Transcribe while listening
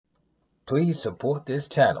Please support this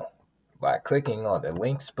channel by clicking on the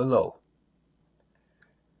links below.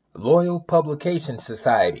 Loyal Publication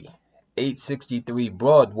Society, 863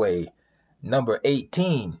 Broadway, number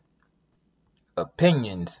 18.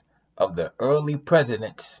 Opinions of the Early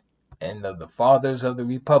Presidents and of the Fathers of the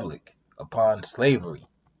Republic upon Slavery.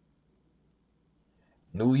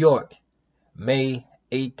 New York, May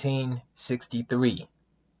 1863.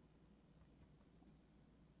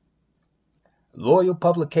 Loyal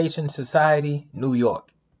Publication Society, New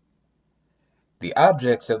York. The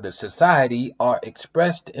objects of the Society are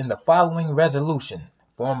expressed in the following resolution,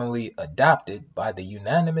 formally adopted by the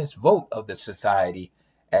unanimous vote of the Society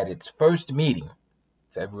at its first meeting,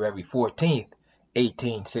 February 14th,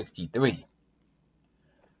 1863.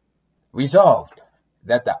 Resolved,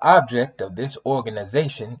 that the object of this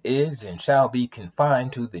organization is and shall be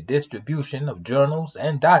confined to the distribution of journals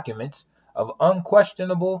and documents of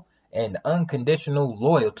unquestionable and unconditional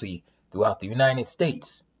loyalty throughout the United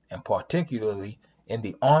States, and particularly in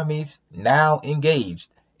the armies now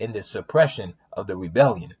engaged in the suppression of the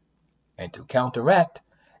rebellion, and to counteract,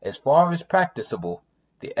 as far as practicable,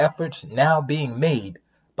 the efforts now being made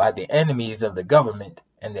by the enemies of the government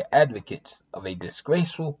and the advocates of a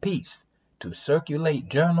disgraceful peace to circulate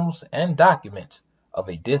journals and documents of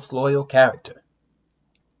a disloyal character.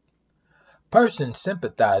 Persons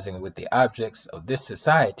sympathizing with the objects of this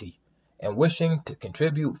society and wishing to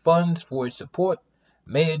contribute funds for its support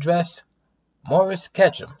may address Morris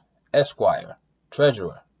Ketchum, Esquire,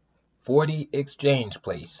 Treasurer, 40 Exchange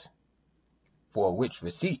Place, for which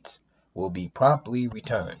receipts will be promptly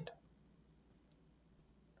returned.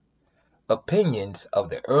 Opinions of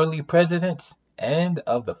the early presidents and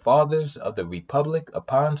of the fathers of the Republic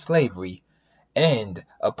upon slavery and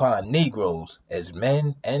upon Negroes as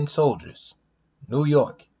men and soldiers. New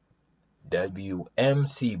York, W. M.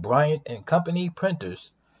 C. Bryant and Company,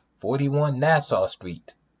 Printers, 41 Nassau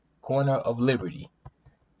Street, corner of Liberty,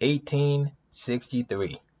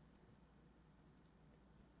 1863.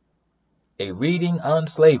 A reading on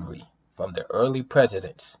slavery from the early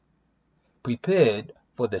presidents, prepared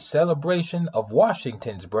for the celebration of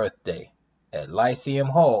Washington's birthday at Lyceum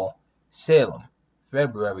Hall, Salem,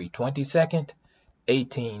 February 22nd,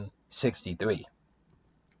 1863.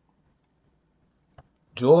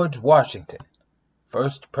 George Washington,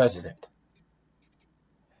 First President.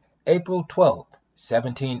 April 12,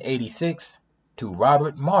 1786, to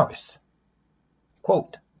Robert Morris.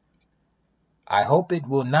 Quote, I hope it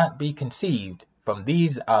will not be conceived from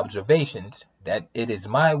these observations that it is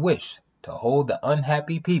my wish to hold the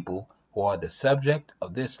unhappy people who are the subject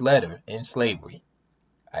of this letter in slavery.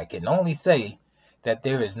 I can only say that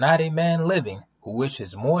there is not a man living who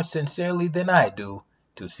wishes more sincerely than I do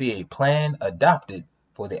to see a plan adopted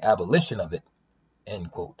for the abolition of it.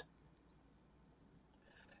 End quote.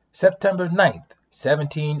 September 9th,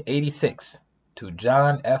 1786, to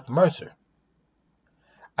John F. Mercer.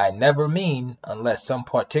 I never mean, unless some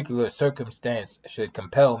particular circumstance should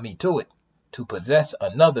compel me to it, to possess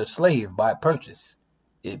another slave by purchase,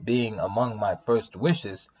 it being among my first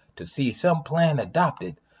wishes to see some plan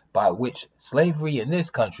adopted by which slavery in this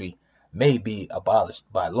country may be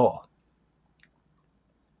abolished by law.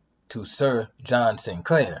 To Sir John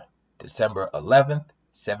Sinclair, December 11th,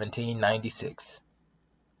 1796.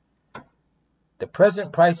 The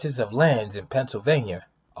present prices of lands in Pennsylvania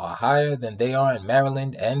are higher than they are in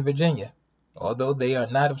Maryland and Virginia, although they are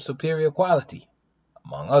not of superior quality,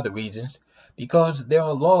 among other reasons, because there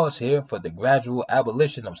are laws here for the gradual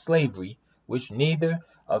abolition of slavery, which neither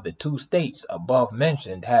of the two states above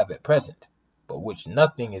mentioned have at present, but which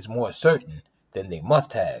nothing is more certain than they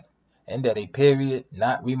must have, and at a period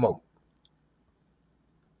not remote.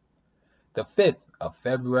 The 5th of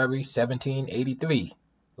February, 1783,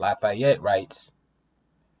 Lafayette writes,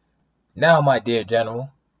 Now, my dear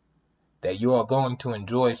General, that you are going to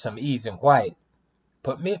enjoy some ease and quiet,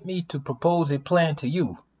 permit me to propose a plan to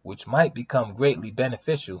you which might become greatly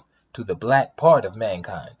beneficial to the black part of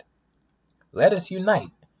mankind. Let us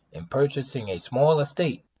unite in purchasing a small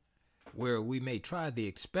estate where we may try the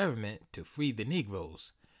experiment to free the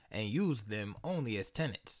Negroes and use them only as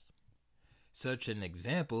tenants. Such an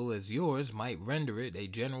example as yours might render it a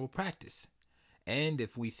general practice, and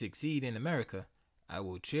if we succeed in America, I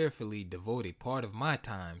will cheerfully devote a part of my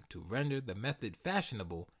time to render the method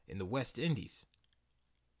fashionable in the West Indies.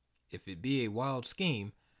 If it be a wild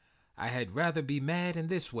scheme, I had rather be mad in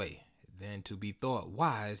this way than to be thought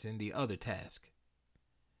wise in the other task.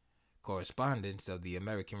 Correspondence of the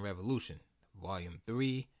American Revolution, Volume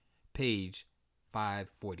 3, page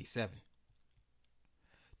 547.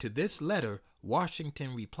 To this letter,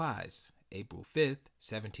 Washington replies, April 5th,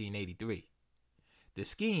 1783. The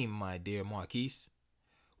scheme, my dear Marquise,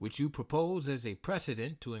 which you propose as a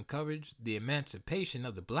precedent to encourage the emancipation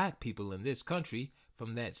of the black people in this country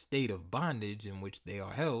from that state of bondage in which they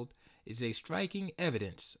are held, is a striking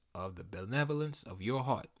evidence of the benevolence of your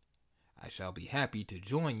heart. I shall be happy to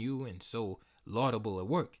join you in so laudable a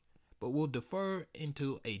work, but will defer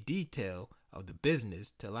into a detail of the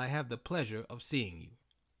business till I have the pleasure of seeing you.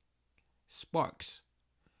 Sparks,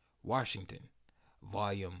 Washington,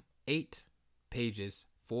 Volume 8, pages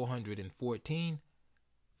 414,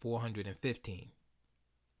 415.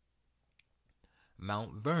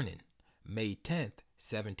 Mount Vernon, May 10th,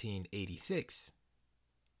 1786.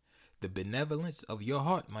 The benevolence of your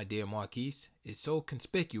heart, my dear Marquise, is so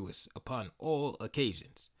conspicuous upon all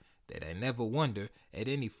occasions, that I never wonder at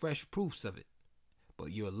any fresh proofs of it.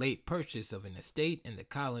 But your late purchase of an estate in the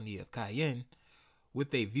colony of Cayenne,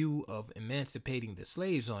 with a view of emancipating the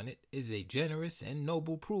slaves on it, is a generous and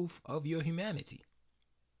noble proof of your humanity.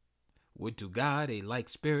 Would to God a like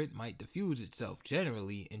spirit might diffuse itself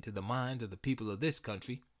generally into the minds of the people of this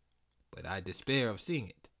country, but I despair of seeing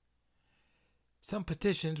it. Some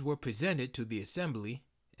petitions were presented to the Assembly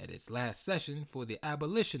at its last session for the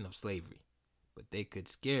abolition of slavery, but they could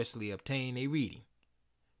scarcely obtain a reading.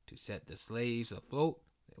 To set the slaves afloat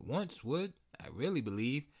at once would, I really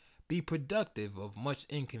believe, be productive of much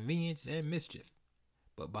inconvenience and mischief,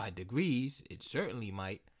 but by degrees it certainly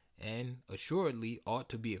might, and assuredly ought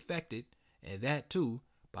to be effected, and that too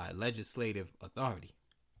by legislative authority.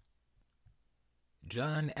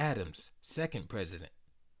 John Adams, second President.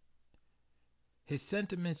 His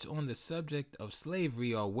sentiments on the subject of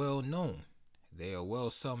slavery are well known. They are well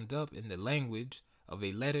summed up in the language of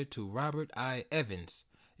a letter to Robert I. Evans,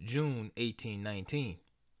 June 1819.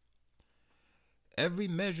 Every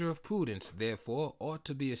measure of prudence, therefore, ought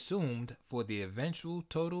to be assumed for the eventual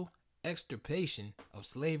total extirpation of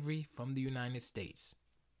slavery from the United States.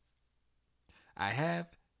 I have,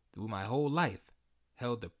 through my whole life,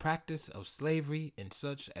 held the practice of slavery in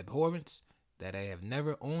such abhorrence that I have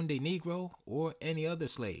never owned a Negro or any other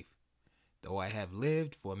slave, though I have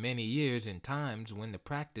lived for many years in times when the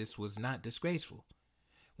practice was not disgraceful,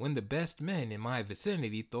 when the best men in my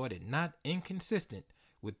vicinity thought it not inconsistent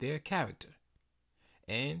with their character,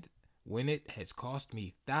 and when it has cost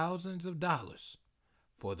me thousands of dollars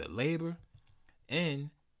for the labor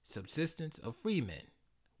and subsistence of freemen,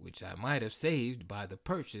 which I might have saved by the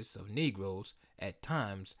purchase of Negroes at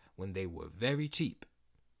times when they were very cheap.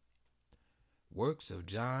 Works of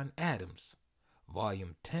John Adams,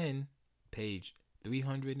 Volume 10, page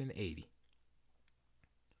 380.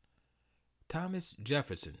 Thomas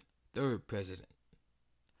Jefferson, third President.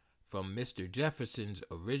 From Mr. Jefferson's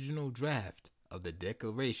original draft of the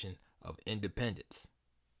Declaration of Independence.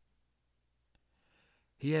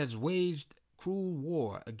 He has waged cruel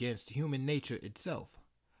war against human nature itself,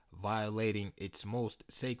 violating its most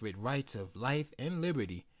sacred rights of life and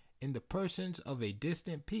liberty in the persons of a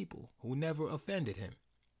distant people who never offended him,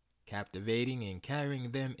 captivating and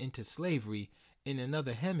carrying them into slavery in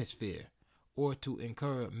another hemisphere, or to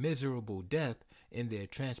incur miserable death in their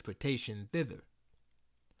transportation thither.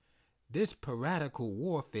 This piratical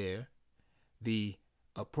warfare, the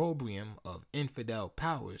opprobrium of infidel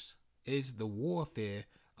powers, is the warfare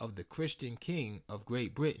of the Christian king of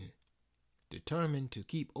Great Britain, determined to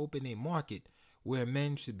keep open a market where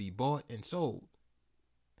men should be bought and sold.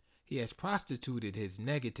 He has prostituted his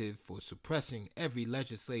negative for suppressing every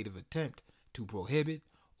legislative attempt to prohibit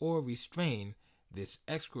or restrain this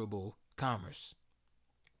execrable commerce.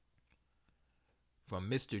 From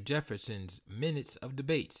Mr. Jefferson's Minutes of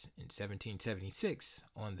Debates in 1776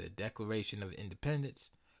 on the Declaration of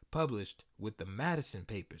Independence, published with the Madison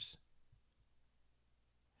Papers.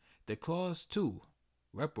 The clause 2,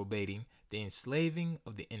 reprobating the enslaving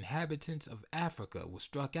of the inhabitants of Africa, was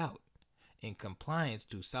struck out, in compliance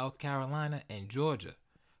to South Carolina and Georgia,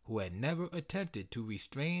 who had never attempted to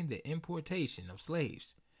restrain the importation of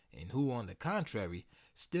slaves, and who, on the contrary,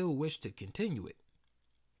 still wished to continue it.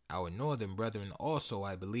 Our northern brethren also,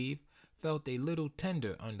 I believe, felt a little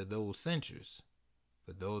tender under those censures,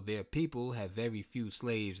 for though their people have very few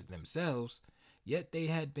slaves themselves, yet they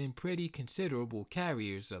had been pretty considerable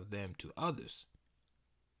carriers of them to others.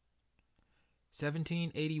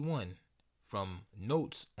 1781, from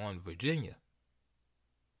Notes on Virginia.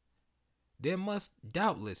 There must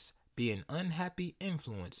doubtless be an unhappy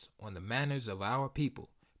influence on the manners of our people,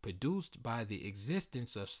 produced by the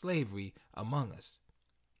existence of slavery among us.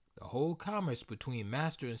 The whole commerce between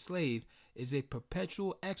master and slave is a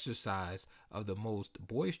perpetual exercise of the most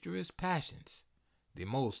boisterous passions, the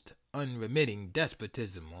most unremitting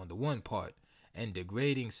despotism on the one part, and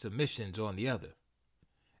degrading submissions on the other.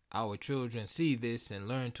 Our children see this and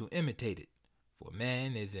learn to imitate it, for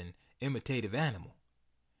man is an imitative animal.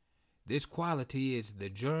 This quality is the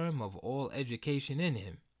germ of all education in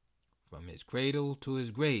him. From his cradle to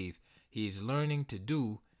his grave, he is learning to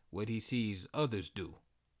do what he sees others do.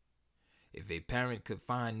 If a parent could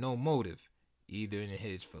find no motive, either in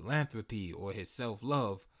his philanthropy or his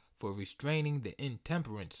self-love, for restraining the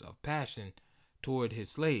intemperance of passion toward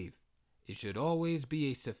his slave, it should always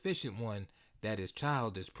be a sufficient one that his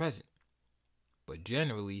child is present. But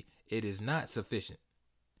generally it is not sufficient.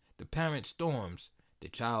 The parent storms, the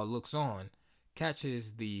child looks on,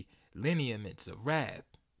 catches the lineaments of wrath,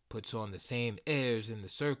 puts on the same airs in the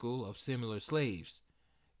circle of similar slaves,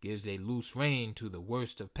 gives a loose rein to the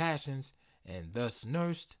worst of passions, and thus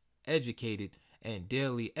nursed, educated, and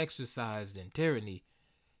daily exercised in tyranny,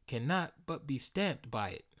 cannot but be stamped by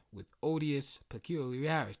it with odious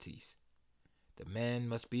peculiarities. The man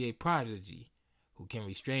must be a prodigy who can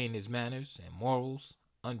restrain his manners and morals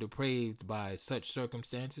underpraved by such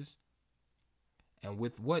circumstances. And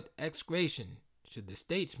with what execration should the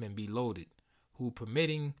statesman be loaded, who,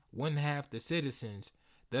 permitting one half the citizens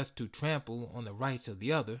thus to trample on the rights of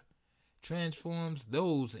the other, transforms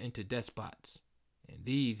those into despots, and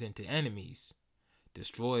these into enemies,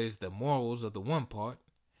 destroys the morals of the one part,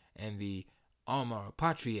 and the amor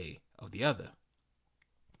patriae of the other.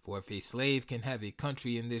 For if a slave can have a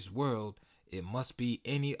country in this world, it must be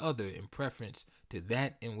any other in preference to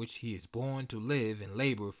that in which he is born to live and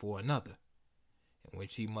labor for another, in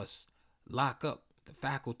which he must lock up the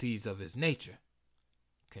faculties of his nature,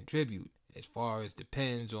 contribute, as far as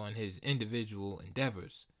depends on his individual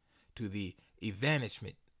endeavors, to the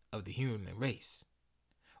evanishment of the human race,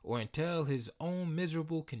 or entail his own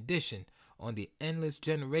miserable condition on the endless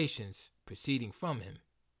generations proceeding from him.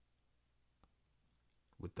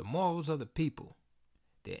 With the morals of the people,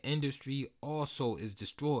 their industry also is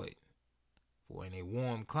destroyed. For in a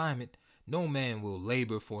warm climate, no man will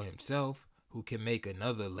labor for himself who can make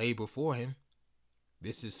another labor for him.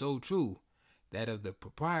 This is so true that of the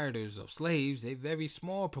proprietors of slaves, a very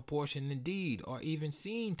small proportion indeed are even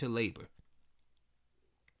seen to labor.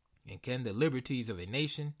 And can the liberties of a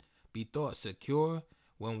nation be thought secure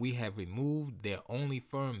when we have removed their only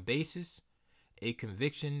firm basis, a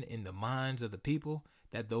conviction in the minds of the people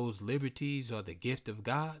that those liberties are the gift of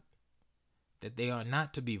God, that they are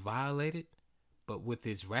not to be violated, but with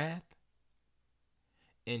his wrath?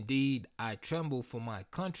 Indeed, I tremble for my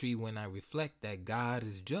country when I reflect that God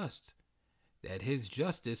is just, that his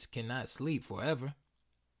justice cannot sleep forever,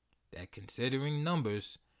 that considering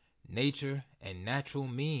numbers, nature, and natural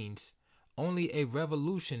means, only a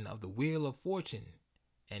revolution of the wheel of fortune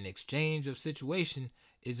and exchange of situation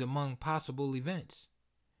is among possible events,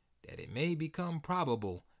 that it may become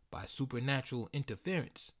probable by supernatural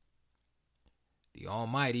interference. The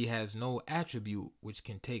Almighty has no attribute which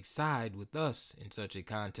can take side with us in such a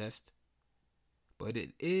contest. But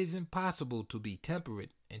it is impossible to be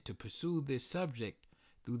temperate and to pursue this subject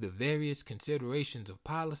through the various considerations of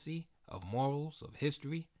policy, of morals, of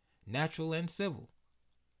history, natural and civil.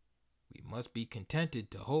 We must be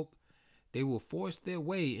contented to hope they will force their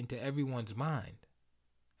way into everyone's mind.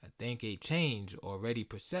 I think a change already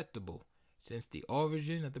perceptible since the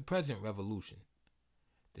origin of the present revolution.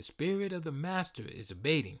 The spirit of the master is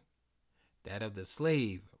abating, that of the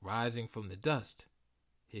slave rising from the dust,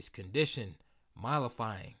 his condition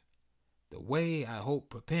mollifying, the way, I hope,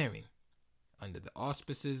 preparing, under the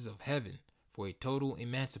auspices of heaven, for a total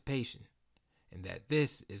emancipation, and that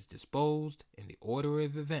this is disposed, in the order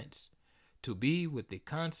of events, to be with the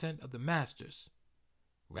consent of the masters,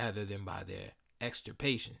 rather than by their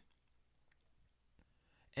extirpation.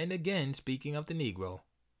 And again, speaking of the Negro,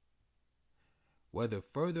 whether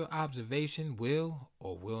further observation will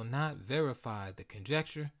or will not verify the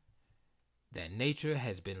conjecture that nature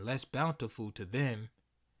has been less bountiful to them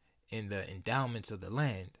in the endowments of the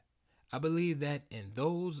land, I believe that in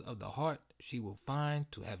those of the heart she will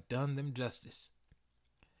find to have done them justice.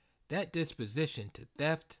 That disposition to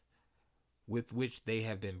theft with which they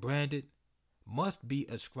have been branded must be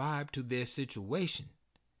ascribed to their situation,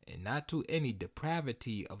 and not to any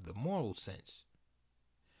depravity of the moral sense.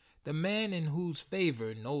 The man in whose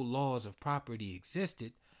favor no laws of property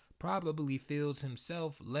existed probably feels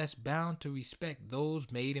himself less bound to respect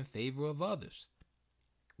those made in favor of others.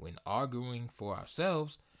 When arguing for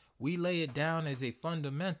ourselves, we lay it down as a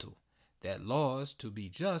fundamental that laws, to be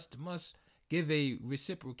just, must give a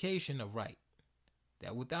reciprocation of right,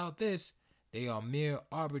 that without this they are mere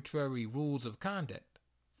arbitrary rules of conduct,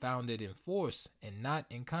 founded in force and not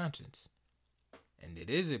in conscience. And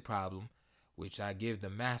it is a problem which I give the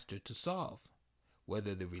master to solve,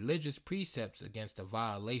 whether the religious precepts against a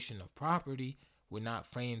violation of property were not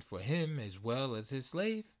framed for him as well as his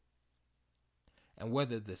slave, and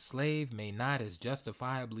whether the slave may not as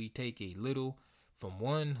justifiably take a little from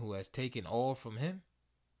one who has taken all from him,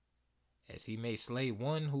 as he may slay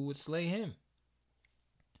one who would slay him.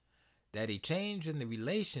 That a change in the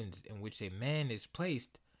relations in which a man is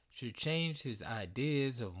placed should change his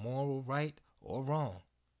ideas of moral right or wrong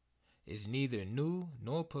is neither new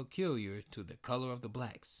nor peculiar to the color of the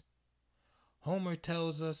blacks. Homer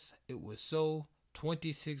tells us it was so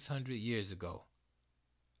 2,600 years ago.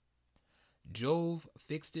 Jove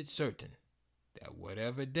fixed it certain that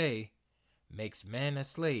whatever day makes man a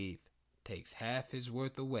slave takes half his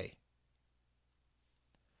worth away.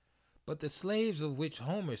 But the slaves of which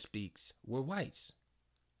Homer speaks were whites.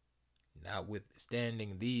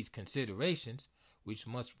 Notwithstanding these considerations, which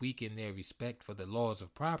must weaken their respect for the laws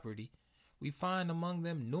of property, we find among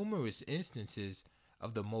them numerous instances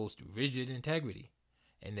of the most rigid integrity,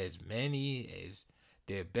 and as many as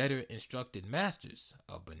their better instructed masters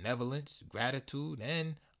of benevolence, gratitude,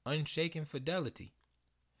 and unshaken fidelity.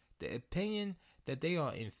 The opinion that they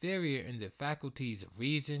are inferior in the faculties of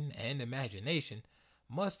reason and imagination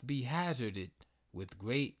must be hazarded with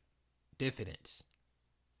great diffidence.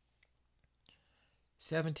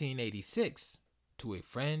 1786, to a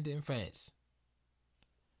friend in France.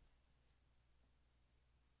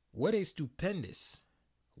 What a stupendous,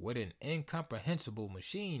 what an incomprehensible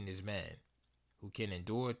machine is man, who can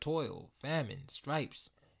endure toil, famine, stripes,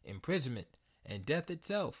 imprisonment, and death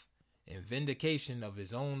itself, in vindication of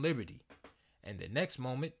his own liberty, and the next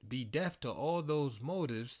moment be deaf to all those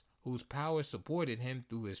motives whose power supported him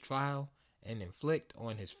through his trial, and inflict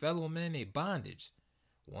on his fellow men a bondage,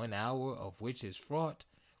 1 hour of which is fraught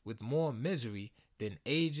with more misery than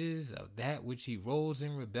ages of that which he rose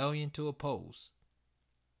in rebellion to oppose.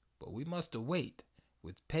 But we must await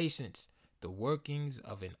with patience the workings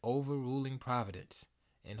of an overruling providence,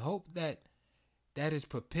 and hope that is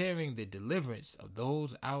preparing the deliverance of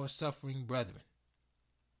those our suffering brethren.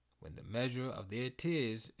 When the measure of their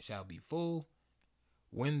tears shall be full,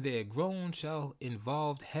 when their groan shall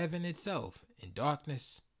involve heaven itself in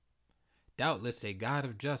darkness, doubtless a God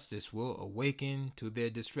of justice will awaken to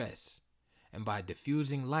their distress, and by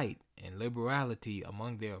diffusing light and liberality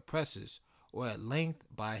among their oppressors, or at length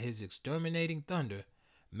by his exterminating thunder,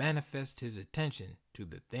 manifest his attention to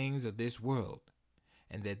the things of this world,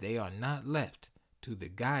 and that they are not left to the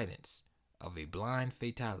guidance of a blind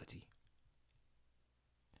fatality.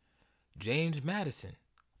 James Madison,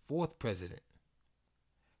 4th President.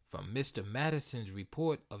 From Mr. Madison's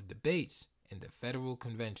report of debates in the Federal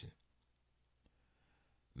Convention.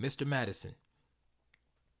 Mr. Madison: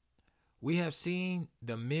 we have seen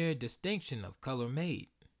the mere distinction of color made,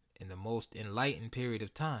 in the most enlightened period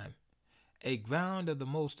of time, a ground of the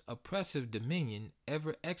most oppressive dominion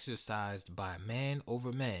ever exercised by man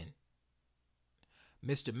over man.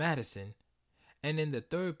 Mr. Madison: and in the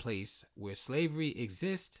third place, where slavery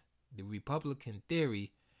exists, the Republican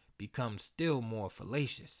theory becomes still more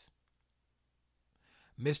fallacious.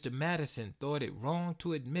 Mr. Madison thought it wrong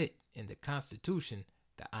to admit in the Constitution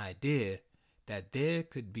the idea that there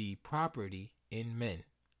could be property in men.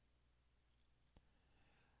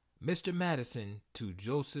 Mr. Madison to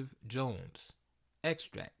Joseph Jones.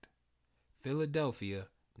 Extract. Philadelphia,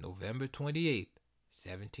 November 28,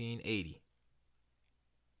 1780.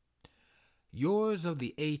 Yours of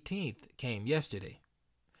the 18th came yesterday.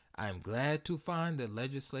 I am glad to find the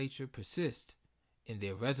legislature persist in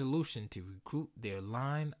their resolution to recruit their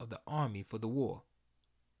line of the army for the war.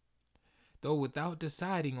 Though without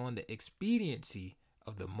deciding on the expediency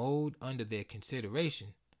of the mode under their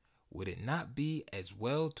consideration, would it not be as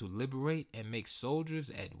well to liberate and make soldiers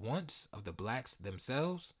at once of the blacks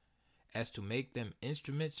themselves, as to make them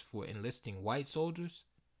instruments for enlisting white soldiers?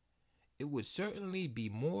 It would certainly be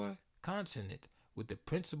more consonant with the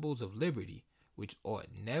principles of liberty, which ought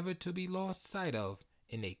never to be lost sight of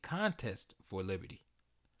in a contest for liberty.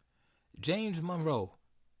 James Monroe,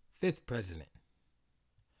 5th President.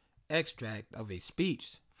 Extract of a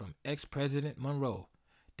speech from ex-President Monroe,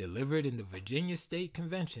 delivered in the Virginia State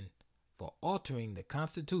Convention for altering the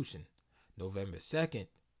Constitution, November 2nd,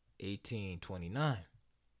 1829.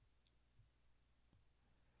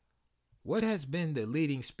 What has been the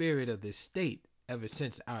leading spirit of this state ever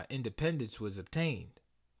since our independence was obtained?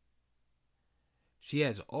 She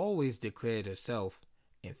has always declared herself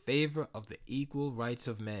in favor of the equal rights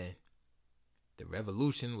of man. The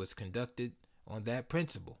Revolution was conducted on that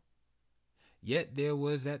principle. Yet there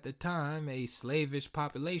was at the time a slavish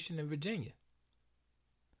population in Virginia.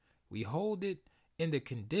 We hold it in the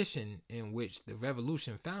condition in which the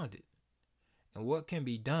Revolution found it, and what can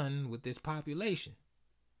be done with this population?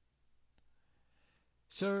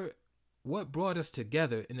 Sir, what brought us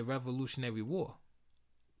together in the Revolutionary War?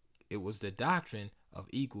 It was the doctrine of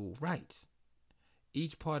equal rights.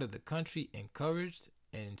 Each part of the country encouraged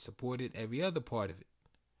and supported every other part of it.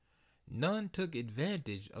 None took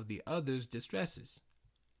advantage of the other's distresses.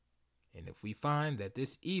 And if we find that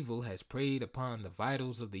this evil has preyed upon the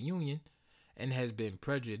vitals of the Union and has been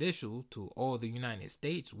prejudicial to all the United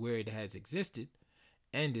States where it has existed,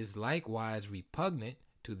 and is likewise repugnant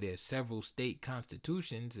to their several state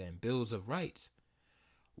constitutions and bills of rights,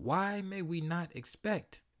 why may we not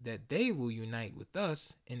expect that they will unite with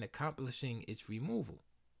us in accomplishing its removal?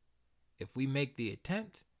 If we make the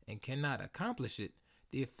attempt and cannot accomplish it,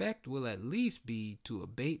 the effect will at least be to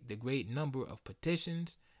abate the great number of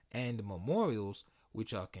petitions and memorials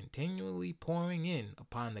which are continually pouring in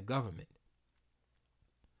upon the government.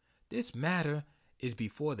 This matter is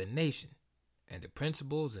before the nation, and the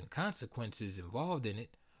principles and consequences involved in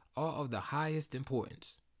it are of the highest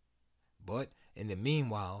importance. But in the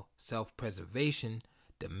meanwhile, self-preservation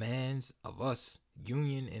demands of us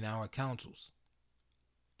union in our councils.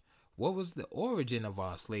 What was the origin of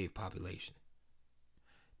our slave population?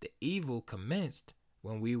 The evil commenced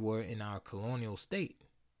when we were in our colonial state,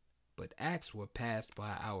 but acts were passed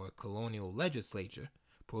by our colonial legislature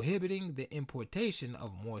prohibiting the importation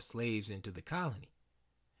of more slaves into the colony.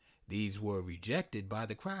 These were rejected by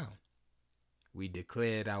the Crown. We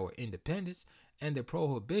declared our independence, and the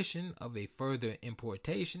prohibition of a further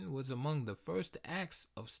importation was among the first acts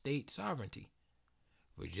of state sovereignty.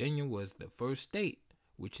 Virginia was the first state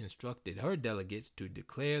which instructed her delegates to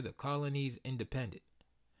declare the colonies independent.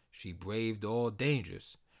 She braved all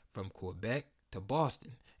dangers, from Quebec to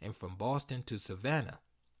Boston, and from Boston to Savannah.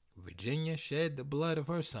 Virginia shed the blood of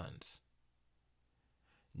her sons.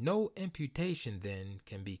 No imputation, then,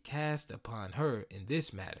 can be cast upon her in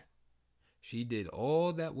this matter. She did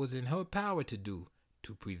all that was in her power to do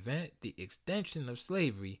to prevent the extension of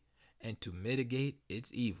slavery and to mitigate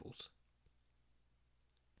its evils.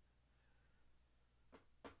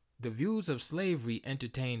 The views of slavery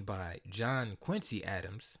entertained by John Quincy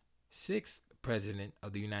Adams, 6th President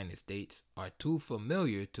of the United States, are too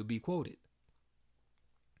familiar to be quoted.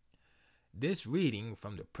 This reading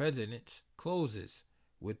from the President closes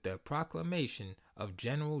with the proclamation of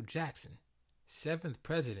General Jackson, 7th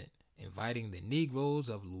President, inviting the Negroes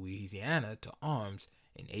of Louisiana to arms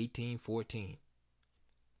in 1814.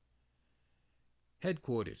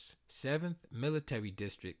 Headquarters, 7th Military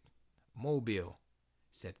District, Mobile,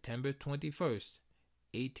 September 21st,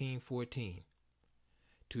 1814.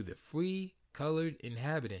 To the free colored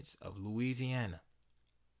inhabitants of Louisiana.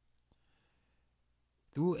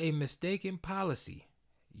 Through a mistaken policy,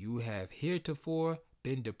 you have heretofore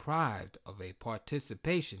been deprived of a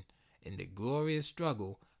participation in the glorious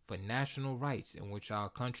struggle for national rights in which our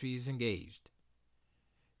country is engaged.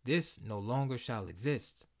 This no longer shall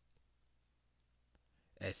exist.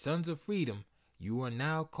 As sons of freedom, you are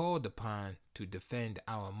now called upon to defend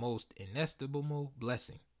our most inestimable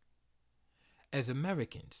blessing. As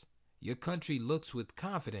Americans, your country looks with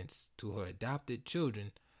confidence to her adopted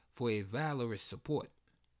children for a valorous support.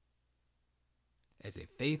 As a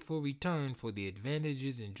faithful return for the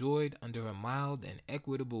advantages enjoyed under her mild and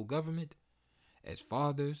equitable government, as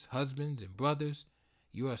fathers, husbands, and brothers,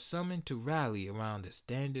 you are summoned to rally around the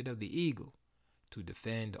standard of the eagle, to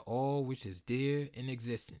defend all which is dear in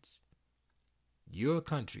existence. Your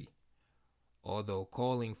country, although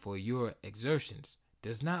calling for your exertions,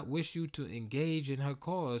 does not wish you to engage in her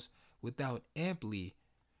cause without amply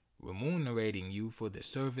remunerating you for the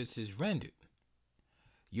services rendered.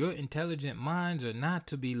 Your intelligent minds are not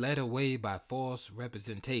to be led away by false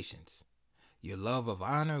representations. Your love of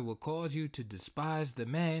honor will cause you to despise the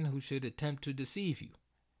man who should attempt to deceive you.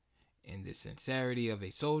 In the sincerity of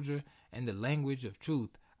a soldier and the language of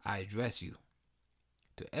truth, I address you.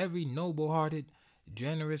 To every noble-hearted,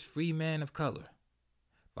 generous free man of color,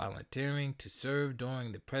 volunteering to serve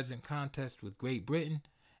during the present contest with Great Britain,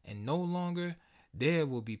 and no longer there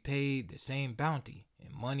will be paid the same bounty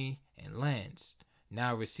in money and lands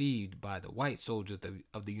now received by the white soldiers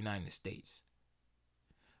of the United States.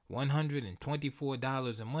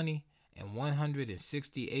 $124 in money and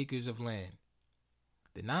 160 acres of land.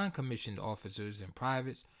 The non-commissioned officers and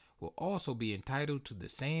privates will also be entitled to the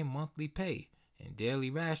same monthly pay and daily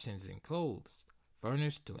rations and clothes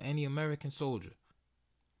furnished to any American soldier.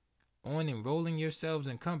 On enrolling yourselves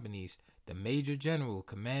in companies, the Major General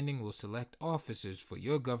commanding will select officers for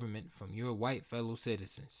your government from your white fellow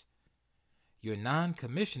citizens. Your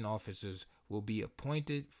non-commissioned officers will be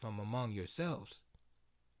appointed from among yourselves.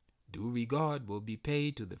 Due regard will be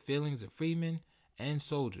paid to the feelings of freemen and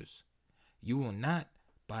soldiers. You will not,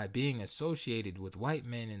 by being associated with white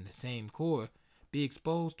men in the same corps, be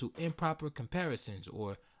exposed to improper comparisons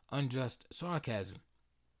or unjust sarcasm.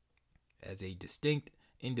 As a distinct,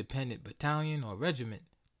 independent battalion or regiment,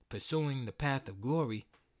 pursuing the path of glory,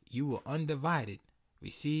 you will undivided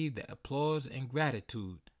receive the applause and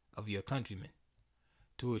gratitude of your countrymen.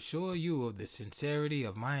 To assure you of the sincerity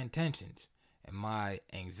of my intentions and my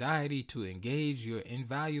anxiety to engage your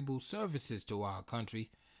invaluable services to our country,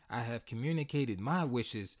 I have communicated my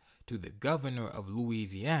wishes to the governor of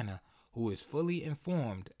Louisiana, who is fully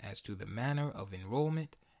informed as to the manner of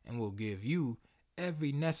enrollment and will give you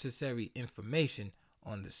every necessary information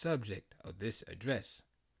on the subject of this address.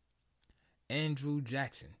 Andrew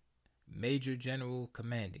Jackson, Major General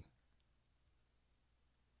Commanding.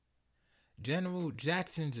 General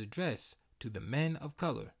Jackson's address to the men of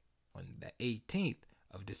color on the 18th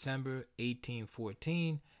of December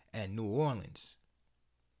 1814 at New Orleans.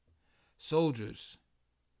 Soldiers,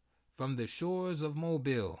 from the shores of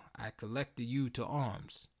Mobile I collected you to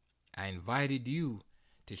arms. I invited you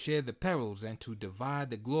to share the perils and to divide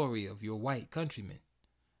the glory of your white countrymen.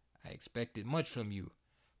 I expected much from you,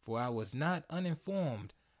 for I was not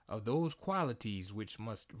uninformed of those qualities which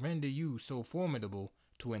must render you so formidable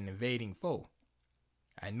to an invading foe.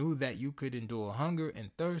 I knew that you could endure hunger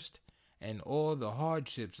and thirst and all the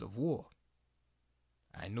hardships of war.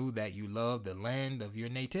 I knew that you loved the land of your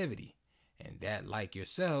nativity, and that, like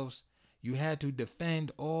yourselves, you had to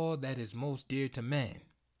defend all that is most dear to man.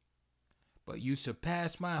 But you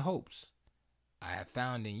surpassed my hopes. I have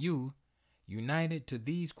found in you, united to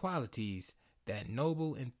these qualities, that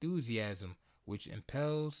noble enthusiasm which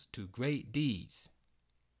impels to great deeds.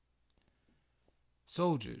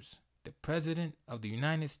 Soldiers, the President of the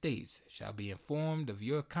United States shall be informed of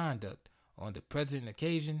your conduct on the present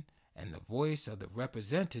occasion, and the voice of the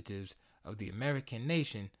representatives of the American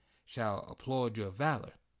nation shall applaud your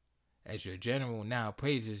valor, as your general now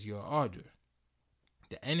praises your ardor.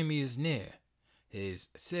 The enemy is near, his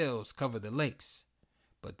sails cover the lakes,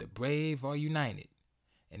 but the brave are united,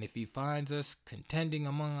 and if he finds us contending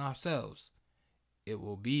among ourselves, it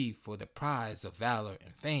will be for the prize of valor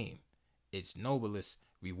and fame, its noblest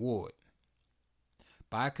reward.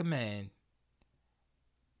 By command,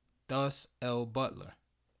 thus L. Butler,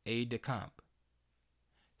 aide-de-camp.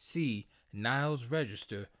 See Niles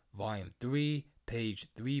Register, Volume 3, page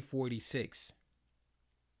 346.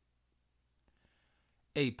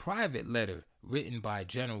 A private letter written by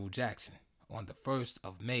General Jackson on the 1st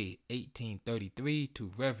of May, 1833,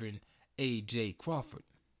 to Reverend A. J. Crawford.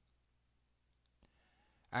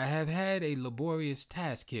 I have had a laborious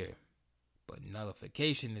task here, but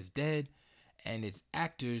nullification is dead, and its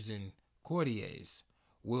actors and courtiers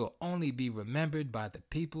will only be remembered by the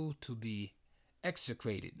people to be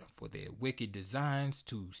execrated for their wicked designs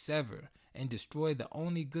to sever and destroy the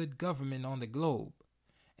only good government on the globe,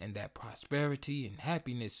 and that prosperity and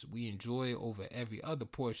happiness we enjoy over every other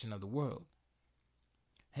portion of the world.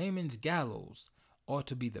 Haman's gallows ought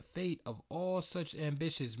to be the fate of all such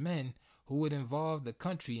ambitious men who would involve the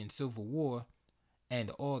country in civil war and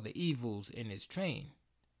all the evils in its train,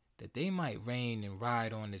 that they might reign and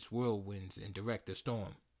ride on its whirlwinds and direct the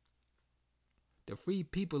storm. The free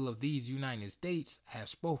people of these United States have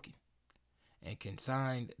spoken, and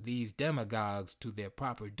consigned these demagogues to their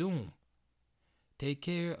proper doom. Take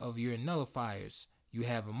care of your nullifiers you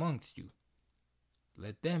have amongst you.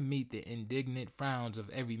 Let them meet the indignant frowns of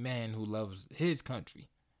every man who loves his country.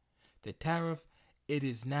 The tariff, it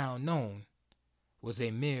is now known, was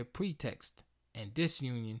a mere pretext, and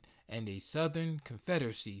disunion and a Southern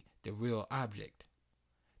Confederacy the real object.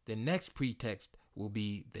 The next pretext will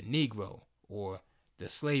be the Negro, or the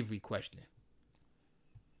slavery question.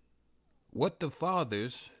 What the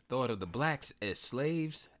fathers thought of the blacks as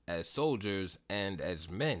slaves, as soldiers, and as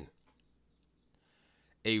men.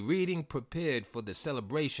 A reading prepared for the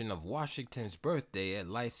celebration of Washington's birthday at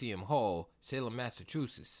Lyceum Hall, Salem,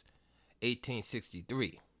 Massachusetts,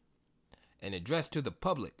 1863. An address to the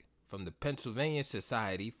public from the Pennsylvania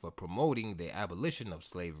Society for Promoting the Abolition of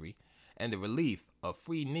Slavery and the Relief of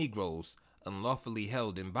Free Negroes Unlawfully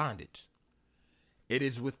Held in Bondage. It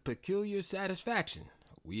is with peculiar satisfaction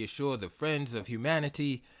we assure the friends of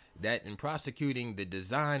humanity that in prosecuting the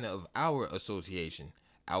design of our association,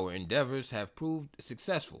 our endeavors have proved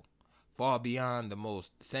successful, far beyond the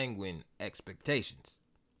most sanguine expectations.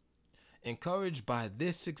 Encouraged by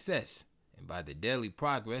this success, and by the daily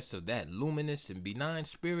progress of that luminous and benign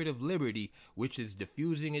spirit of liberty which is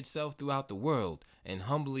diffusing itself throughout the world, and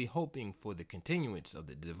humbly hoping for the continuance of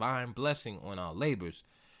the divine blessing on our labors,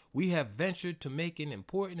 we have ventured to make an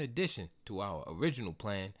important addition to our original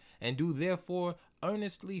plan and do therefore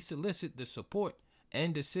earnestly solicit the support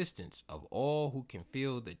and assistance of all who can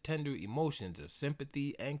feel the tender emotions of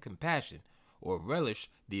sympathy and compassion or relish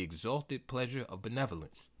the exalted pleasure of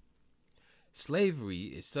benevolence. Slavery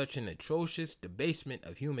is such an atrocious debasement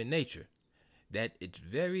of human nature that its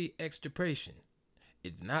very extirpation,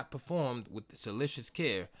 if not performed with solicitous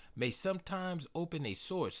care, may sometimes open a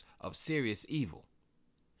source of serious evil.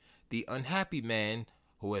 The unhappy man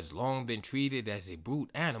who has long been treated as a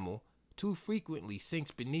brute animal too frequently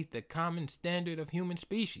sinks beneath the common standard of human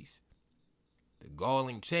species. The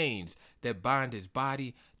galling chains that bind his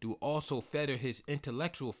body do also fetter his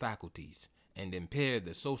intellectual faculties and impair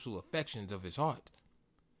the social affections of his heart.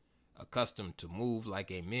 Accustomed to move like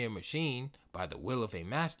a mere machine by the will of a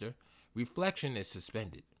master, reflection is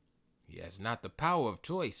suspended. He has not the power of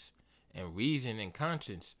choice, and reason and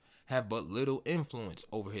conscience have but little influence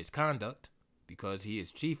over his conduct, because he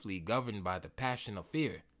is chiefly governed by the passion of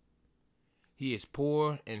fear. He is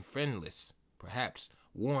poor and friendless, perhaps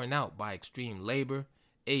worn out by extreme labor,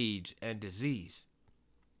 age, and disease.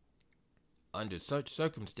 Under such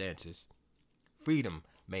circumstances, freedom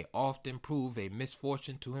may often prove a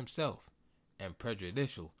misfortune to himself and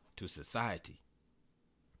prejudicial to society.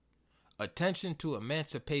 Attention to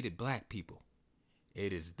emancipated black people,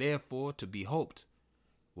 it is therefore to be hoped,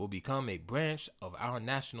 will become a branch of our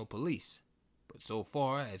national police. But so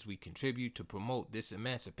far as we contribute to promote this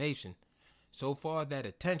emancipation, so far that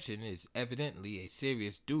attention is evidently a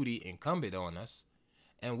serious duty incumbent on us,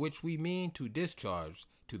 and which we mean to discharge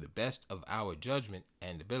to the best of our judgment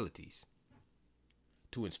and abilities.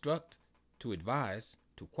 To instruct, to advise,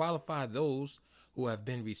 to qualify those who have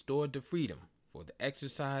been restored to freedom for the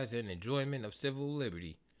exercise and enjoyment of civil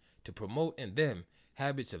liberty, to promote in them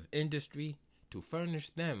habits of industry, to furnish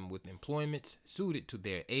them with employments suited to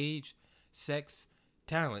their age, sex,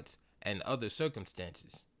 talents, and other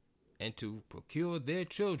circumstances, and to procure their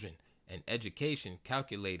children an education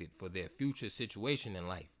calculated for their future situation in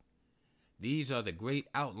life. These are the great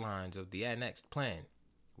outlines of the annexed plan,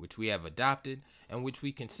 which we have adopted and which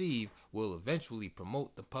we conceive will eventually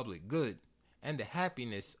promote the public good and the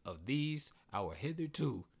happiness of these our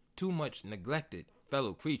hitherto too much neglected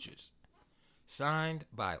fellow creatures. Signed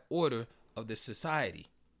by order of the Society.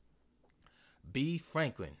 B.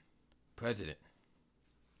 Franklin, President.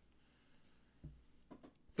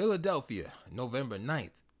 Philadelphia, November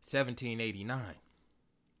 9th, 1789.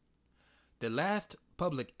 The last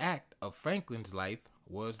public act of Franklin's life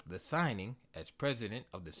was the signing, as president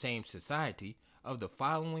of the same society, of the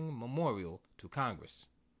following memorial to Congress.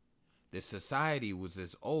 The society was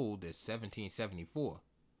as old as 1774,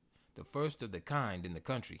 the first of the kind in the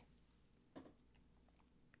country.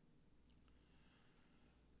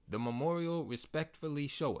 The memorial respectfully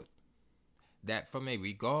showeth that from a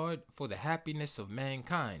regard for the happiness of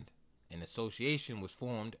mankind, an association was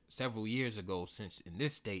formed several years ago since in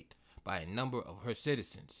this state by a number of her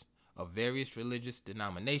citizens of various religious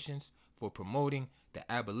denominations for promoting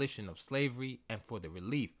the abolition of slavery and for the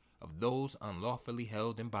relief of those unlawfully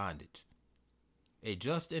held in bondage. A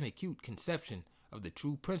just and acute conception of the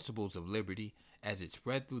true principles of liberty as it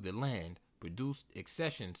spread through the land produced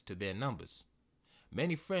accessions to their numbers,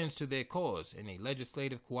 many friends to their cause, and a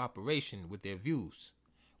legislative cooperation with their views,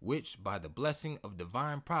 which, by the blessing of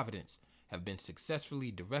divine providence, have been successfully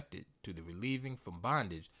directed to the relieving from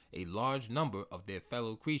bondage a large number of their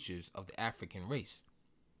fellow creatures of the African race.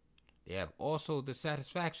 They have also the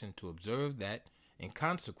satisfaction to observe that, in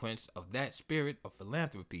consequence of that spirit of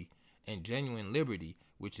philanthropy and genuine liberty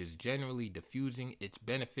which is generally diffusing its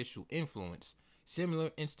beneficial influence,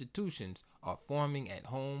 similar institutions are forming at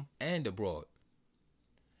home and abroad.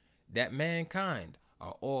 That mankind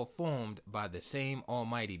are all formed by the same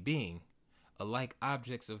Almighty Being, alike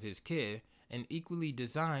objects of his care, and equally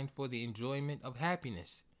designed for the enjoyment of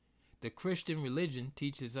happiness. The Christian religion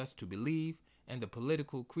teaches us to believe, and the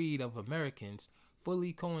political creed of Americans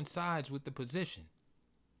fully coincides with the position.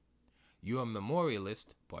 Your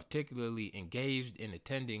memorialists, particularly engaged in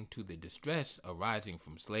attending to the distress arising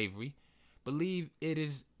from slavery, believe it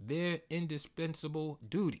is their indispensable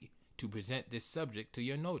duty to present this subject to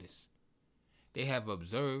your notice. They have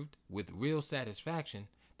observed with real satisfaction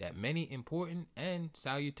that many important and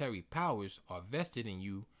salutary powers are vested in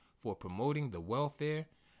you for promoting the welfare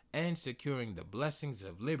and securing the blessings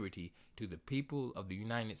of liberty to the people of the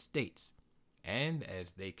United States, and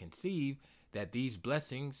as they conceive that these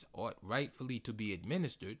blessings ought rightfully to be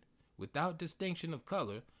administered, without distinction of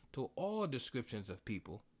color, to all descriptions of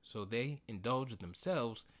people, so they indulge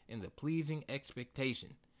themselves in the pleasing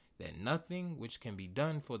expectation that nothing which can be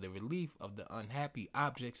done for the relief of the unhappy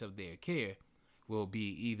objects of their care will be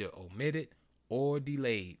either omitted or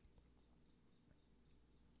delayed.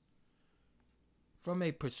 From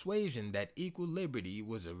a persuasion that equal liberty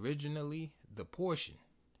was originally the portion,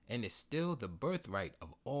 and is still the birthright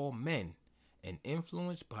of all men, and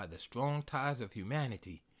influenced by the strong ties of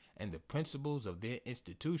humanity and the principles of their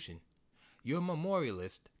institution, your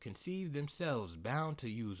memorialists conceive themselves bound to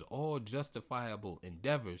use all justifiable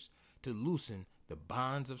endeavors to loosen the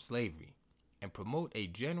bonds of slavery, and promote a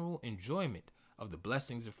general enjoyment of the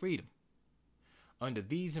blessings of freedom. Under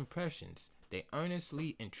these impressions, they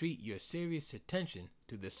earnestly entreat your serious attention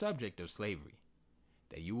to the subject of slavery,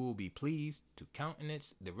 that you will be pleased to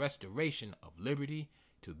countenance the restoration of liberty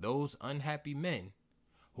to those unhappy men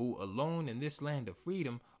who alone in this land of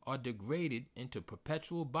freedom are degraded into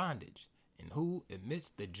perpetual bondage, and who,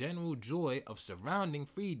 amidst the general joy of surrounding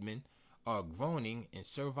freedmen, are groaning in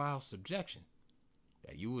servile subjection,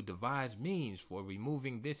 that you will devise means for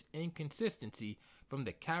removing this inconsistency from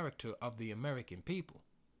the character of the American people,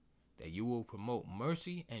 that you will promote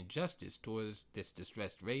mercy and justice towards this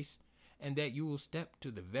distressed race, and that you will step to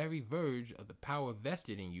the very verge of the power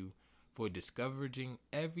vested in you for discouraging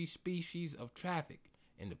every species of traffic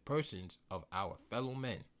in the persons of our fellow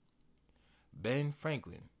men. Ben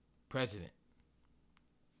Franklin, President.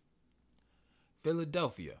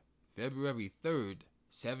 Philadelphia, February 3rd,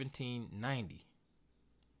 1790.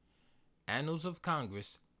 Annals of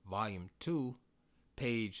Congress, Volume 2,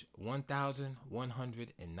 page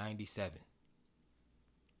 1197.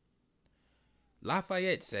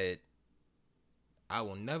 Lafayette said, "I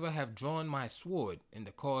will never have drawn my sword in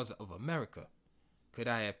the cause of America, could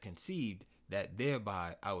I have conceived that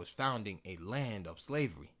thereby I was founding a land of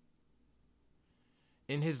slavery."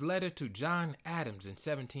 In his letter to John Adams in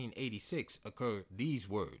 1786 occur these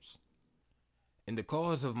words: "In the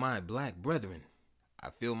cause of my black brethren, I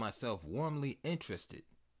feel myself warmly interested,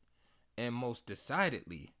 and most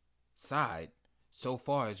decidedly side, so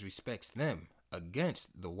far as respects them,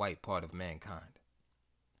 against the white part of mankind.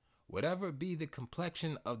 Whatever be the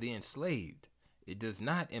complexion of the enslaved, it does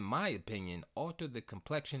not, in my opinion, alter the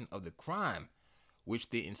complexion of the crime which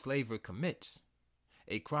the enslaver commits,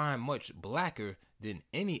 a crime much blacker than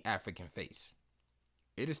any African face.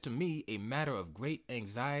 It is to me a matter of great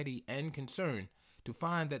anxiety and concern to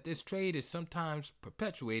find that this trade is sometimes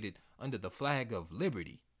perpetuated under the flag of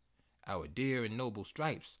liberty, our dear and noble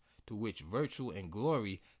stripes, to which virtue and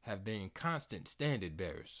glory have been constant standard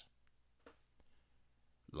bearers."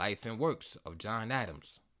 Life and Works of John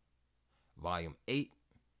Adams, Volume 8,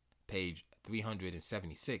 page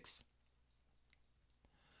 376.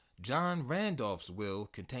 John Randolph's will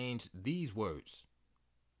contains these words: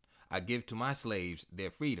 "I give to my slaves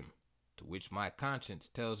their freedom, to which my conscience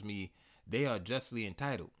tells me they are justly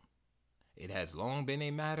entitled. It has long been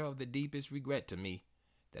a matter of the deepest regret to me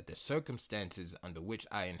that the circumstances under which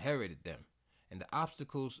I inherited them, and the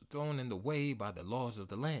obstacles thrown in the way by the laws of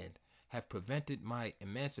the land, have prevented my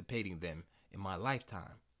emancipating them in my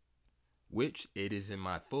lifetime, which it is in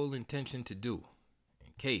my full intention to do,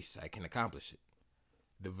 in case I can accomplish it.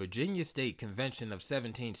 The Virginia State Convention of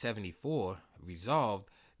 1774 resolved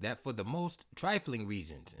that for the most trifling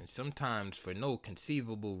reasons, and sometimes for no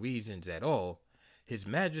conceivable reasons at all, His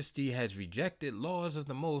Majesty has rejected laws of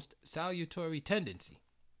the most salutary tendency.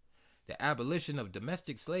 The abolition of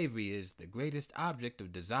domestic slavery is the greatest object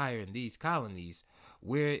of desire in these colonies,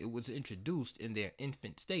 where it was introduced in their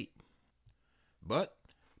infant state. But,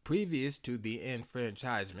 previous to the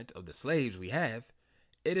enfranchisement of the slaves we have,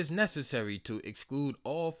 it is necessary to exclude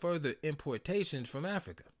all further importations from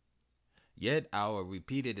Africa. Yet our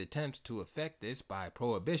repeated attempts to effect this by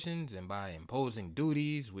prohibitions and by imposing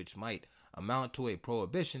duties which might amount to a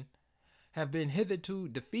prohibition have been hitherto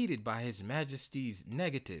defeated by His Majesty's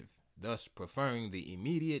negative, thus preferring the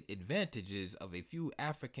immediate advantages of a few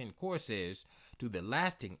African corsairs to the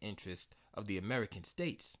lasting interest of the American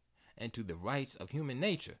states, and to the rights of human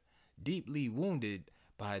nature, deeply wounded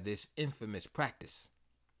by this infamous practice."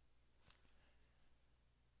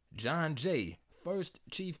 John Jay, first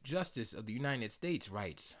Chief Justice of the United States,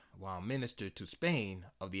 writes, while minister to Spain,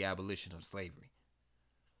 of the abolition of slavery: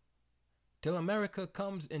 "Till America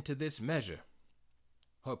comes into this measure,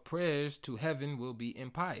 her prayers to heaven will be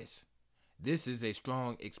impious. This is a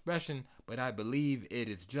strong expression, but I believe it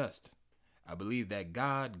is just. I believe that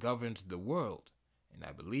God governs the world, and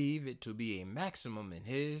I believe it to be a maximum in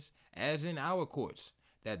His, as in our courts,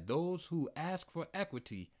 that those who ask for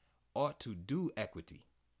equity ought to do equity."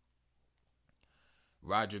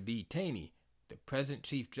 Roger B. Taney, the present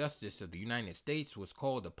Chief Justice of the United States, was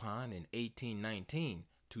called upon in 1819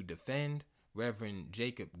 to defend, Reverend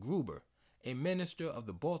Jacob Gruber, a minister of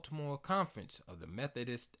the Baltimore Conference of the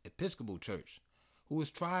Methodist Episcopal Church, who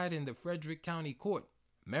was tried in the Frederick County Court,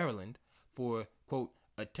 Maryland, for, quote,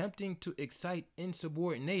 attempting to excite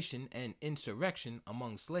insubordination and insurrection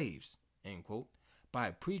among slaves, end quote,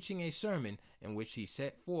 by preaching a sermon in which he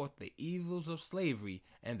set forth the evils of slavery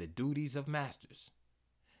and the duties of masters.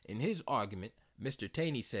 In his argument, Mr.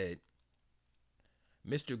 Taney said,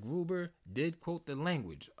 Mr. Gruber did quote the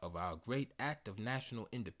language of our great act of national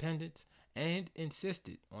independence and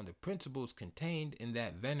insisted on the principles contained in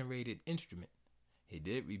that venerated instrument. He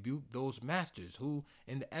did rebuke those masters who,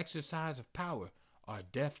 in the exercise of power, are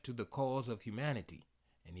deaf to the cause of humanity,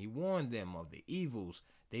 and he warned them of the evils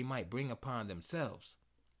they might bring upon themselves.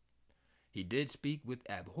 He did speak with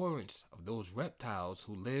abhorrence of those reptiles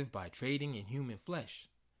who live by trading in human flesh,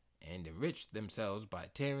 and enrich themselves by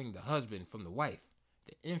tearing the husband from the wife,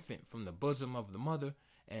 the infant from the bosom of the mother,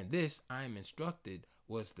 and this, I am instructed,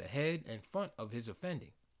 was the head and front of his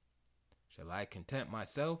offending. Shall I content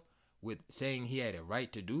myself with saying he had a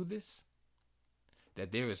right to do this?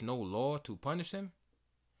 That there is no law to punish him?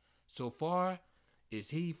 So far is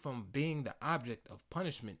he from being the object of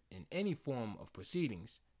punishment in any form of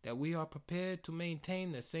proceedings, that we are prepared to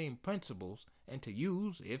maintain the same principles and to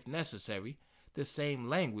use, if necessary, the same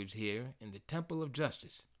language here in the temple of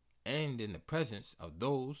justice, and in the presence of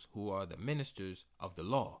those who are the ministers of the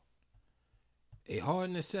law. A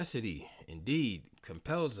hard necessity, indeed,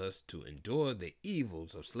 compels us to endure the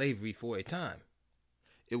evils of slavery for a time.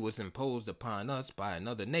 It was imposed upon us by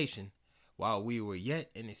another nation while we were yet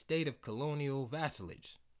in a state of colonial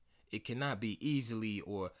vassalage. It cannot be easily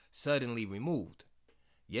or suddenly removed.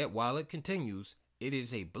 Yet while it continues, it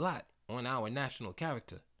is a blot on our national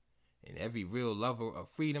character, and every real lover of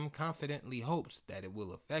freedom confidently hopes that it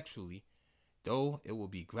will effectually, though it will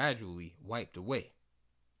be gradually, wiped away,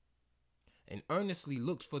 and earnestly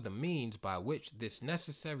looks for the means by which this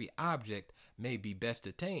necessary object may be best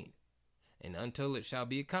attained. And until it shall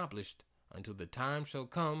be accomplished, until the time shall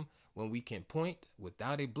come when we can point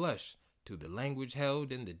without a blush to the language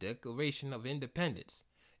held in the Declaration of Independence,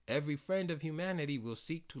 every friend of humanity will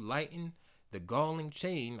seek to lighten the galling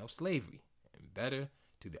chain of slavery, and better,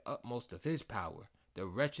 to the utmost of his power, the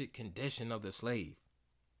wretched condition of the slave.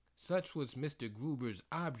 Such was Mr. Gruber's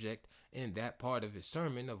object in that part of his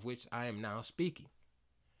sermon of which I am now speaking.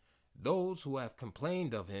 Those who have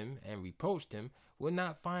complained of him and reproached him will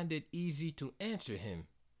not find it easy to answer him,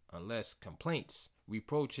 unless complaints,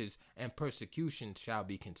 reproaches, and persecutions shall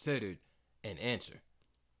be considered an answer.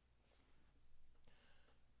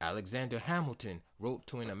 Alexander Hamilton wrote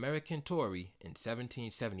to an American Tory in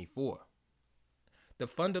 1774, "The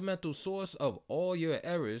fundamental source of all your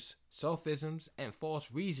errors, sophisms, and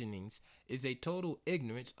false reasonings is a total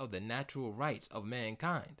ignorance of the natural rights of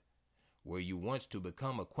mankind. Were you once to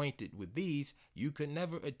become acquainted with these, you could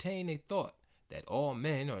never attain a thought that all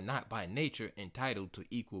men are not by nature entitled to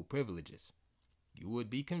equal privileges. You would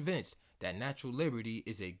be convinced that natural liberty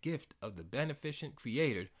is a gift of the beneficent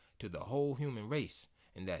Creator to the whole human race,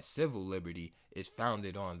 and that civil liberty is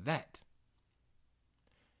founded on that."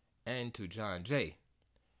 And to John Jay,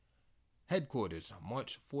 Headquarters,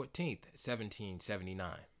 March 14th,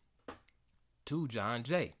 1779. To John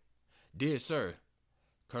Jay, Dear Sir,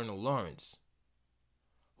 Colonel Lawrence,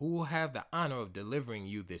 who will have the honor of delivering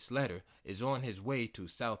you this letter, is on his way to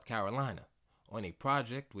South Carolina, on a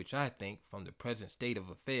project which I think, from the present state of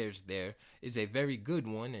affairs there, is a very good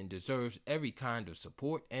one and deserves every kind of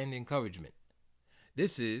support and encouragement.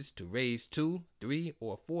 This is to raise 2, 3,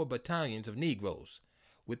 or 4 battalions of Negroes,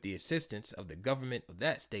 with the assistance of the government of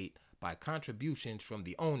that state by contributions from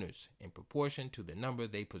the owners in proportion to the number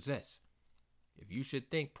they possess. If you should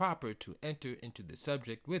think proper to enter into the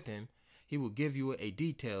subject with him, he will give you a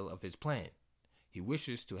detail of his plan. He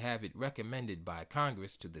wishes to have it recommended by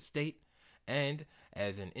Congress to the state, and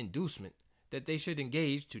as an inducement, that they should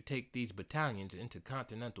engage to take these battalions into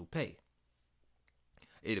continental pay.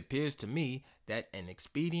 It appears to me that an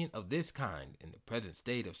expedient of this kind, in the present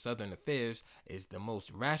state of Southern affairs, is the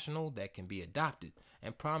most rational that can be adopted,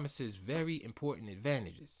 and promises very important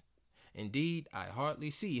advantages. Indeed, I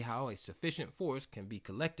hardly see how a sufficient force can be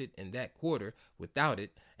collected in that quarter without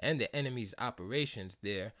it, and the enemy's operations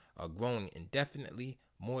there are growing indefinitely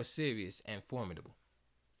more serious and formidable.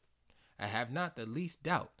 I have not the least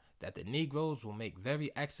doubt that the Negroes will make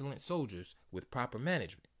very excellent soldiers with proper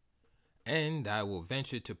management, and I will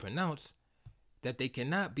venture to pronounce that they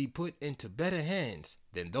cannot be put into better hands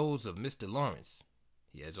than those of Mr. Lawrence.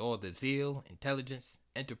 He has all the zeal, intelligence,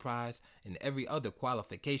 enterprise, and every other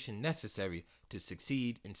qualification necessary to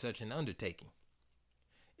succeed in such an undertaking.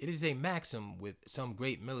 It is a maxim with some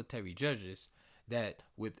great military judges that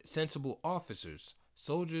with sensible officers,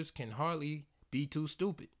 soldiers can hardly be too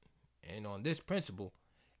stupid. And on this principle,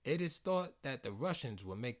 it is thought that the Russians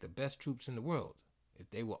will make the best troops in the world if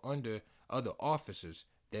they were under other officers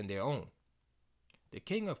than their own. The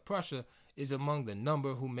King of Prussia is among the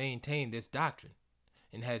number who maintain this doctrine,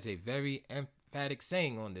 and has a very emphatic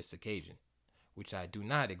saying on this occasion, which I do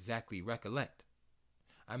not exactly recollect.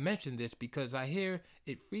 I mention this because I hear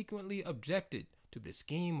it frequently objected to the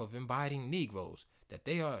scheme of imbibing Negroes that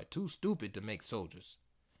they are too stupid to make soldiers.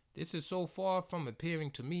 This is so far from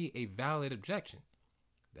appearing to me a valid objection,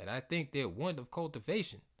 that I think their want of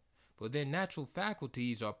cultivation, for their natural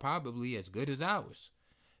faculties are probably as good as ours,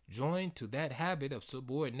 joined to that habit of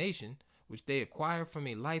subordination which they acquire from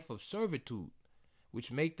a life of servitude,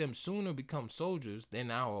 which make them sooner become soldiers than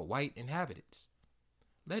our white inhabitants.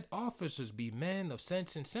 Let officers be men of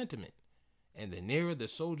sense and sentiment, and the nearer the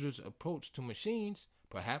soldiers approach to machines,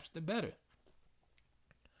 perhaps the better.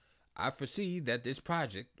 I foresee that this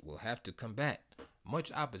project will have to combat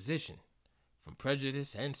much opposition from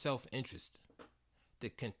prejudice and self-interest. The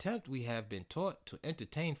contempt we have been taught to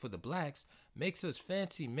entertain for the blacks makes us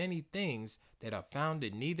fancy many things that are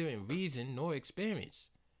founded neither in reason nor experience,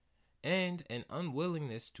 and an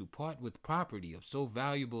unwillingness to part with property of so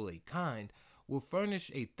valuable a kind will furnish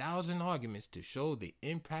 1,000 arguments to show the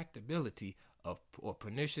impracticability of or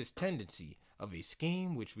pernicious tendency of a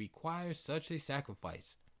scheme which requires such a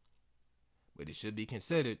sacrifice. But it should be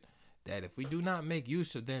considered that if we do not make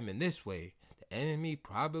use of them in this way, the enemy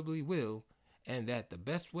probably will, and that the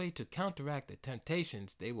best way to counteract the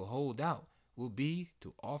temptations they will hold out will be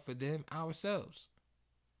to offer them ourselves.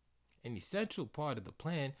 An essential part of the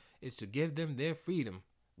plan is to give them their freedom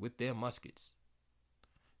with their muskets.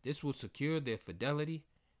 This will secure their fidelity,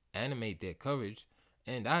 animate their courage,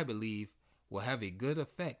 and I believe will have a good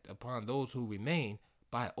effect upon those who remain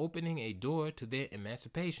by opening a door to their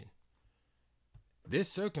emancipation.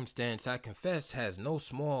 This circumstance, I confess, has no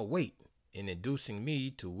small weight in inducing me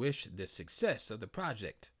to wish the success of the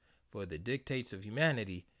project, for the dictates of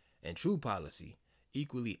humanity and true policy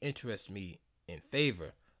equally interest me in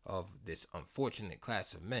favor of this unfortunate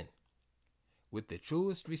class of men. With the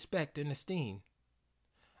truest respect and esteem,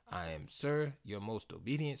 I am, sir, your most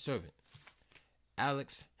obedient servant,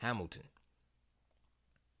 Alex Hamilton.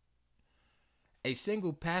 A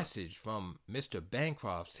single passage from Mr.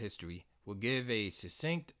 Bancroft's history will give a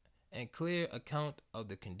succinct and clear account of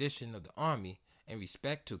the condition of the army in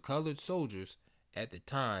respect to colored soldiers at the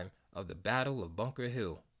time of the Battle of Bunker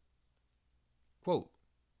Hill. Quote,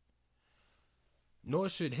 "Nor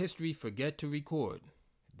should history forget to record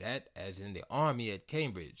that, as in the army at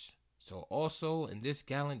Cambridge, so also in this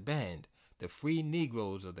gallant band, the free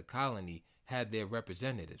Negroes of the colony had their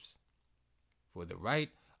representatives. For the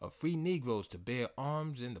right of free Negroes to bear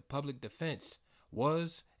arms in the public defense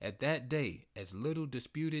was at that day as little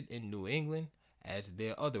disputed in New England as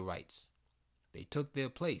their other rights. They took their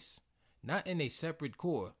place, not in a separate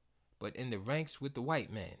corps, but in the ranks with the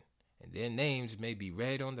white man, and their names may be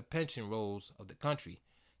read on the pension rolls of the country,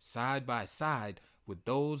 side by side with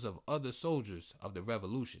those of other soldiers of the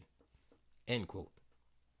Revolution." End quote.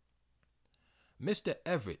 Mr.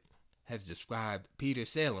 Everett has described Peter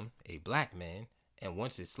Salem, a black man, and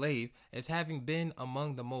once a slave, as having been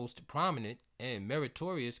among the most prominent and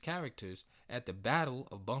meritorious characters at the Battle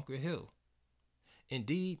of Bunker Hill.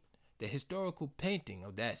 Indeed, the historical painting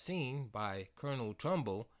of that scene by Colonel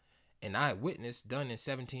Trumbull, an eyewitness done in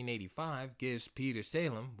 1785, gives Peter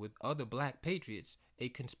Salem with other black patriots a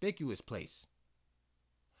conspicuous place.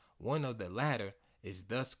 One of the latter is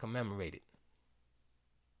thus commemorated: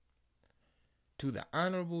 "To the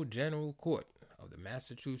Honorable General Court of the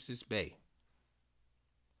Massachusetts Bay.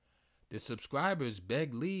 The subscribers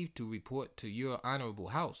beg leave to report to your honorable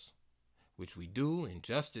house, which we do in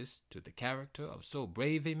justice to the character of so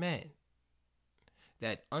brave a man,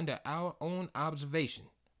 that under our own observation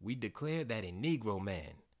we declare that a Negro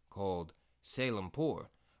man, called Salem Poor,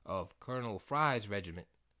 of Colonel Fry's regiment,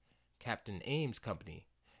 Captain Ames' company,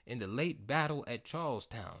 in the late battle at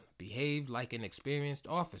Charlestown, behaved like an experienced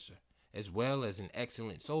officer, as well as an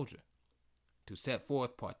excellent soldier. To set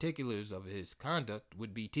forth particulars of his conduct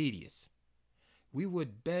would be tedious. We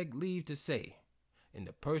would beg leave to say, in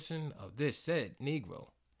the person of this said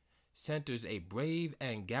Negro, centers a brave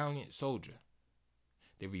and gallant soldier.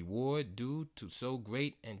 The reward due to so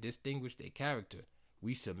great and distinguished a character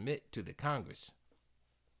we submit to the Congress.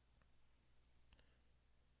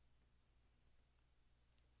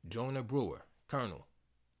 Jonah Brewer, Colonel.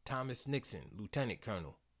 Thomas Nixon, Lieutenant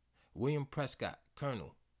Colonel. William Prescott,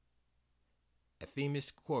 Colonel. Ephemus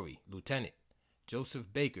Corey, Lieutenant. Joseph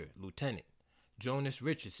Baker, Lieutenant. Jonas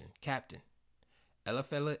Richardson, Captain.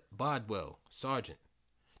 Eliphalet Bodwell, Sergeant.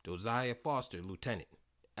 Josiah Foster, Lieutenant.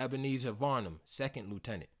 Ebenezer Varnum, Second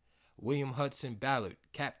Lieutenant. William Hudson Ballard,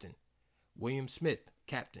 Captain. William Smith,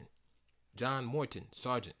 Captain. John Morton,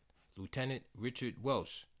 Sergeant. Lieutenant Richard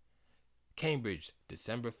Welsh. Cambridge,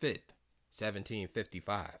 December 5th,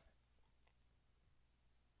 1755.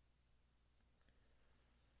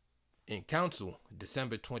 In council,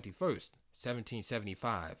 December 21st,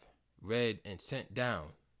 1775. Read and sent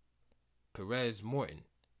down. Perez Morton,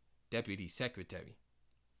 Deputy Secretary.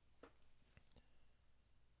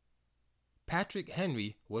 Patrick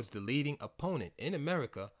Henry was the leading opponent in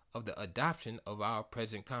America of the adoption of our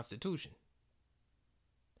present Constitution.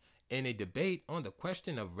 In a debate on the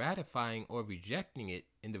question of ratifying or rejecting it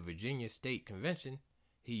in the Virginia State Convention,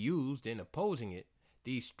 he used, in opposing it,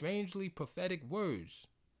 these strangely prophetic words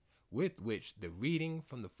with which the reading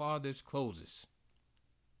from the Fathers closes.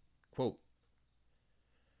 Quote,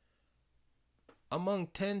 among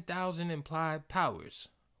 10,000 implied powers,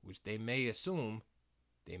 which they may assume,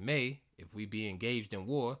 they may, if we be engaged in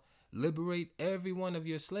war, liberate every one of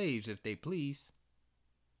your slaves if they please.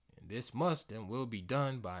 And this must and will be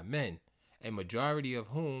done by men, a majority of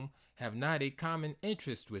whom have not a common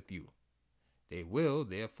interest with you. They will,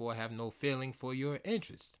 therefore, have no feeling for your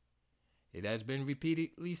interest. It has been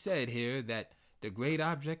repeatedly said here that the great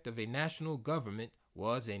object of a national government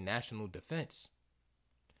was a national defense.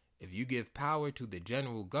 If you give power to the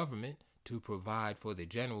general government to provide for the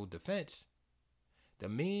general defense, the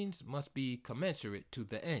means must be commensurate to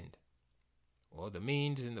the end, or the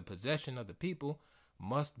means in the possession of the people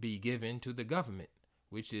must be given to the government,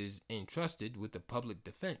 which is entrusted with the public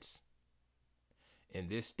defense. In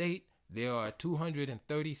this state, there are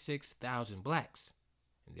 236,000 blacks,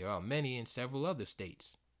 and there are many in several other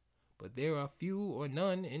states, but there are few or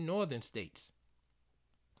none in northern states.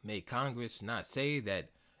 May Congress not say that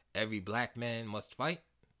every black man must fight?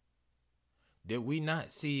 Did we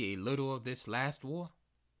not see a little of this last war?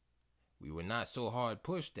 We were not so hard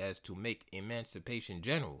pushed as to make emancipation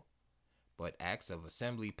general, but acts of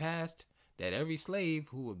assembly passed that every slave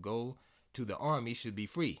who would go to the army should be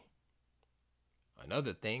free.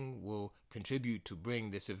 Another thing will contribute to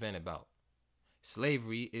bring this event about.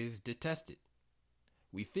 Slavery is detested.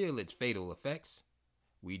 We feel its fatal effects.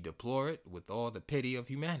 We deplore it with all the pity of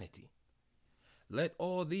humanity. Let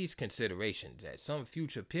all these considerations at some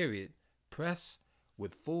future period press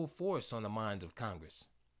with full force on the minds of Congress.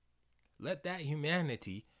 Let that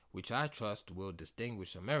humanity which I trust will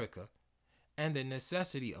distinguish America, and the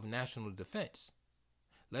necessity of national defense,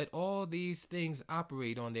 let all these things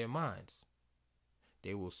operate on their minds.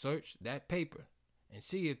 They will search that paper and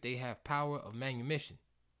see if they have power of manumission.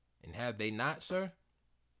 And have they not, sir?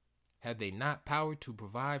 Have they not power to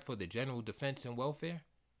provide for the general defense and welfare?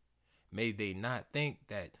 May they not think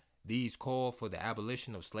that these call for the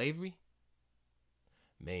abolition of slavery?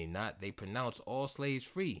 May not they pronounce all slaves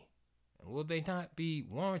free? And will they not be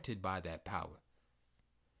warranted by that power?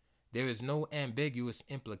 There is no ambiguous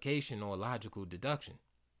implication or logical deduction.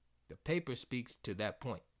 The paper speaks to that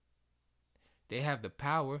point. They have the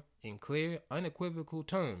power in clear, unequivocal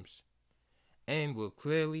terms, and will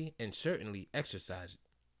clearly and certainly exercise it.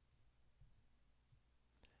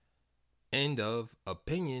 End of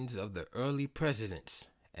Opinions of the Early Presidents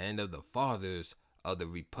and of the Fathers of the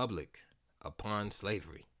Republic upon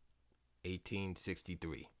Slavery,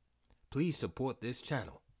 1863. Please support this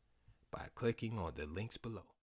channel by clicking on the links below.